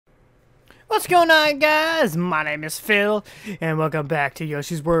What's going on, guys? My name is Phil, and welcome back to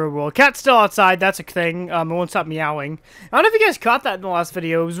Yoshi's World. Cat's still outside, that's a thing. It won't stop meowing. I don't know if you guys caught that in the last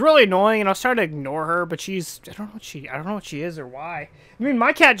video. It was really annoying, and I was trying to ignore her, but I don't know what she is or why. I mean,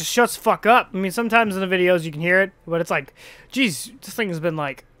 my cat just shuts the fuck up. I mean, sometimes in the videos you can hear it, but it's like, geez, this thing has been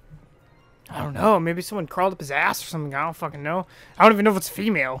like, I don't know, maybe someone crawled up his ass or something. I don't fucking know. I don't even know if it's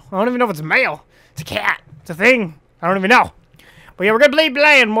female. I don't even know if it's male. It's a cat. It's a thing. I don't even know. But yeah, we're gonna be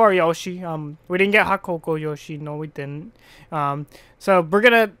playing more Yoshi. We didn't get hot cocoa Yoshi. No, we didn't. So we're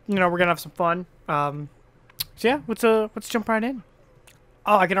gonna, we're gonna have some fun. So yeah, let's jump right in.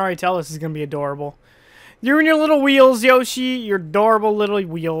 Oh, I can already tell this is gonna be adorable. You and your little wheels, Yoshi. Your adorable little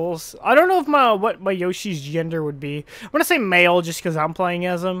wheels. I don't know if what my Yoshi's gender would be. I'm gonna say male just because I'm playing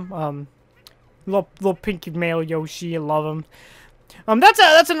as him. Little pinky male Yoshi. I love him. That's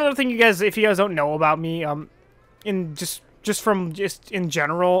another thing, you guys. If you guys don't know about me, just in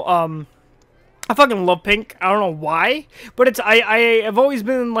general, I fucking love pink. I don't know why, but I've always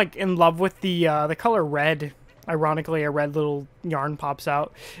been like in love with the color red. Ironically, a red little yarn pops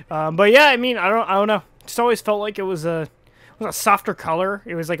out. But yeah, I mean, I don't know. Just always felt like it was a softer color.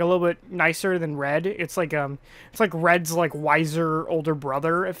 It was like a little bit nicer than red. It's like red's like wiser older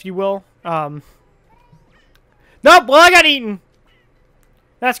brother, if you will. Nope. Well, I got eaten.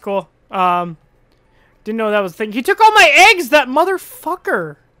 That's cool. Didn't know that was a thing. He took all my eggs, that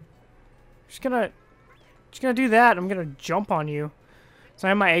motherfucker. Just gonna do that. I'm gonna jump on you. So I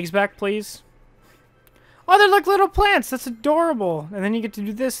have my eggs back, please. Oh, they're like little plants. That's adorable. And then you get to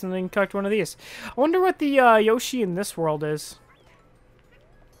do this, and then you collect one of these. I wonder what the Yoshi in this world is.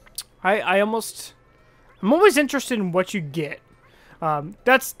 I'm always interested in what you get.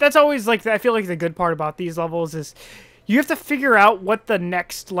 That's always like, I feel like the good part about these levels is you have to figure out what the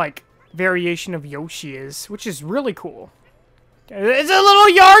next like variation of Yoshi is, which is really cool. It's a little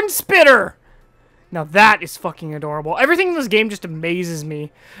yarn spitter. Now that is fucking adorable. Everything in this game just amazes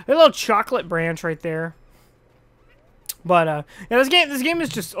me. A little chocolate branch right there. But yeah, this game is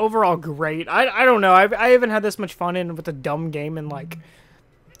just overall great. I don't know. I haven't had this much fun with a dumb game in like,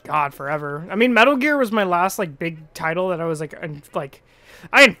 God, forever. I mean, Metal Gear was my last like big title that I was like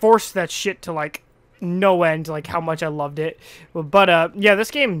I enforced that shit to like no end, like how much I loved it. But yeah,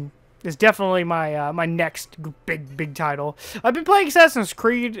 this game is definitely my my next big title. I've been playing Assassin's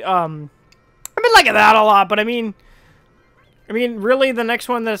Creed. I've been liking that a lot, but I mean, really, the next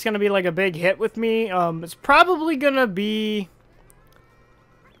one that's gonna be like a big hit with me, it's probably gonna be.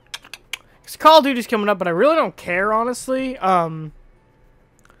 Cause Call of Duty's coming up, but I really don't care, honestly. I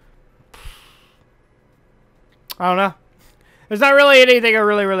don't know. There's not really anything I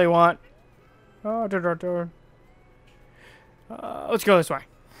really want. Oh, let's go this way.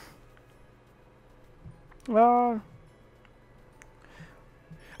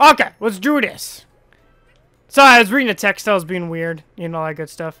 Okay, let's do this. Sorry, I was reading the text. I was being weird. You know, all that good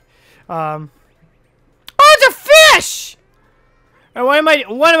stuff. Oh, it's a fish! And what am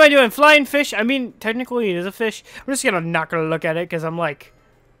I doing? Flying fish? I mean, technically it is a fish. I'm just not gonna look at it because I'm like,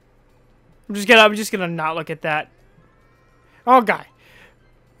 I'm just gonna not look at that. Oh, guy.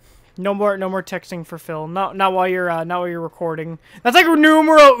 No more texting for Phil. Not while you're recording. That's like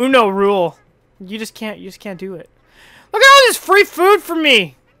numero uno rule. You just can't do it. Look at all this free food for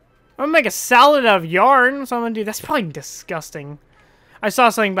me. I'm gonna make a salad out of yarn. So I'm gonna do. That's probably disgusting. I saw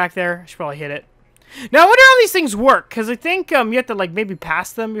something back there. I should probably hit it. Now I wonder how these things work, because I think you have to like maybe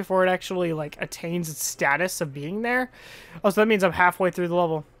pass them before it actually like attains its status of being there. Oh, so that means I'm halfway through the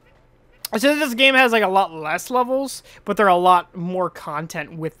level. So this game has like a lot less levels, but there are a lot more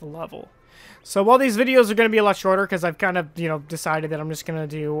content with the level. So while these videos are going to be a lot shorter, because I've kind of decided that I'm just going to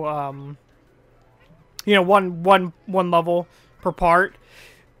do one level per part.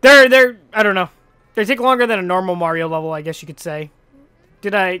 They're I don't know. They take longer than a normal Mario level, I guess you could say.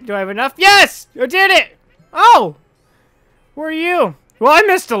 Do I have enough? Yes, I did it. Oh, where are you? Well, I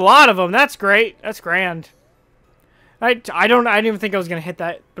missed a lot of them. That's great. That's grand. I didn't even think I was gonna hit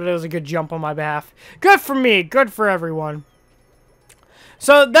that, but it was a good jump on my behalf. Good for me. Good for everyone.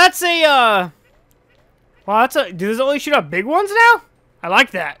 So that's a well, do these only shoot out big ones now? I like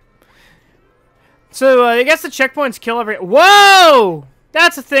that. So I guess the checkpoints kill every. Whoa,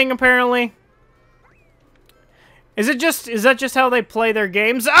 that's a thing apparently. Is that just how they play their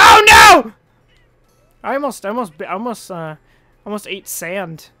games? Oh no! I almost ate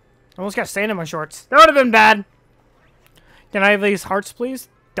sand. I almost got sand in my shorts. That would have been bad. Can I have these hearts, please?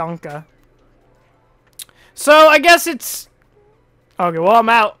 Donka. So, I guess it's... Okay, well, I'm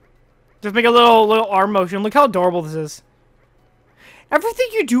out. Just make a little arm motion. Look how adorable this is. Everything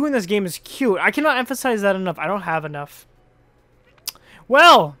you do in this game is cute. I cannot emphasize that enough. I don't have enough.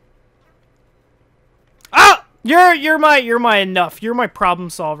 Well, You're my enough. You're my problem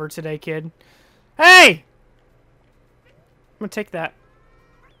solver today, kid. Hey! I'm gonna take that.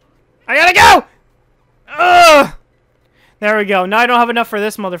 I gotta go! Ugh! There we go. Now I don't have enough for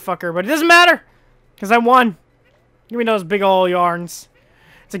this motherfucker, but it doesn't matter. Because I won. Give me those big ol' yarns.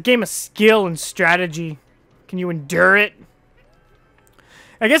 It's a game of skill and strategy. Can you endure it?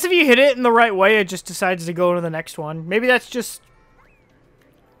 I guess if you hit it in the right way, it just decides to go to the next one. Maybe that's just...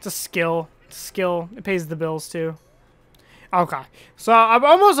 It's a skill. It's a skill. It pays the bills, too. Okay. So, I'm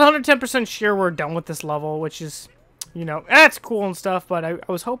almost 110% sure we're done with this level, which is, you know, that's cool and stuff, but I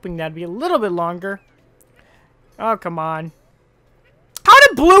was hoping that'd be a little bit longer. Oh, come on. How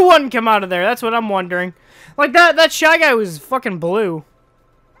did blue one come out of there? That's what I'm wondering. Like, that Shy Guy was fucking blue.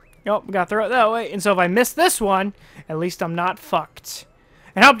 Nope, we gotta throw it that way. And so if I miss this one, at least I'm not fucked.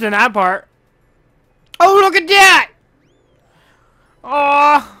 It helped in that part. Oh, look at that!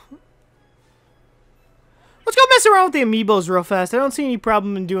 Aww. Let's go mess around with the amiibos real fast. I don't see any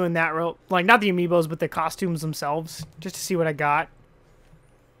problem in doing that real... Like, not the amiibos, but the costumes themselves. Just to see what I got.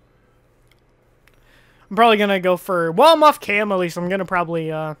 I'm probably gonna go for... Well, I'm off cam, at least. I'm gonna probably,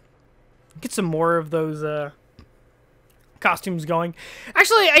 get some more of those, costumes going.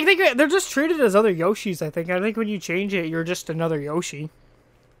 Actually, I think they're just treated as other Yoshis, I think. I think when you change it, you're just another Yoshi.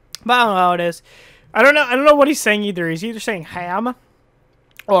 But I don't know how it is. I don't know what he's saying either. He's either saying ham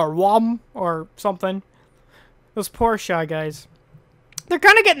or wom or something. Those poor Shy Guys. They're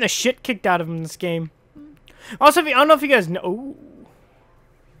kind of getting the shit kicked out of them in this game. Also, I don't know if you guys know... Ooh.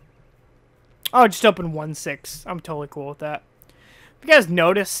 Oh, just opened 1.6. I'm totally cool with that. If you guys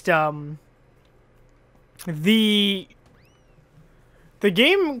noticed, the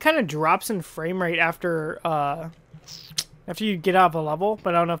game kind of drops in frame rate after you get out of a level,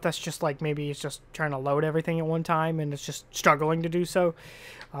 but I don't know if that's just like maybe it's just trying to load everything at one time and it's just struggling to do so.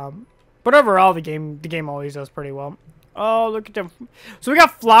 But overall, the game always does pretty well. Oh, look at them. So we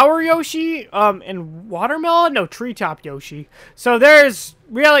got Flower Yoshi, and Watermelon? No, Treetop Yoshi. So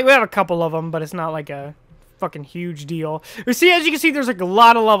we have a couple of them, but it's not like a fucking huge deal. You see, as you can see, there's like a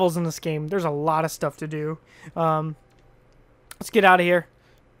lot of levels in this game. There's a lot of stuff to do. Let's get out of here.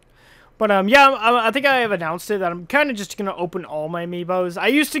 But, yeah, I think I have announced it that I'm kind of just going to open all my amiibos. I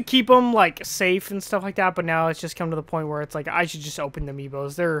used to keep them, like, safe and stuff like that, but now it's just come to the point where it's like, I should just open the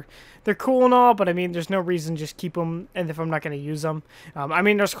amiibos. They're cool and all, but, I mean, there's no reason to just keep them, and if I'm not going to use them. I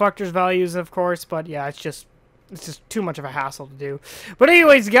mean, there's collector's values, of course, but, yeah, it's just too much of a hassle to do. But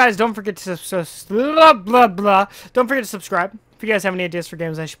anyways, guys, don't forget to Don't forget to subscribe. If you guys have any ideas for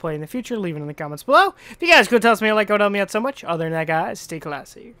games I should play in the future, leave it in the comments below. If you guys could tell me, like, it would help me out so much. Other than that, guys, stay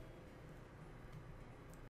classy.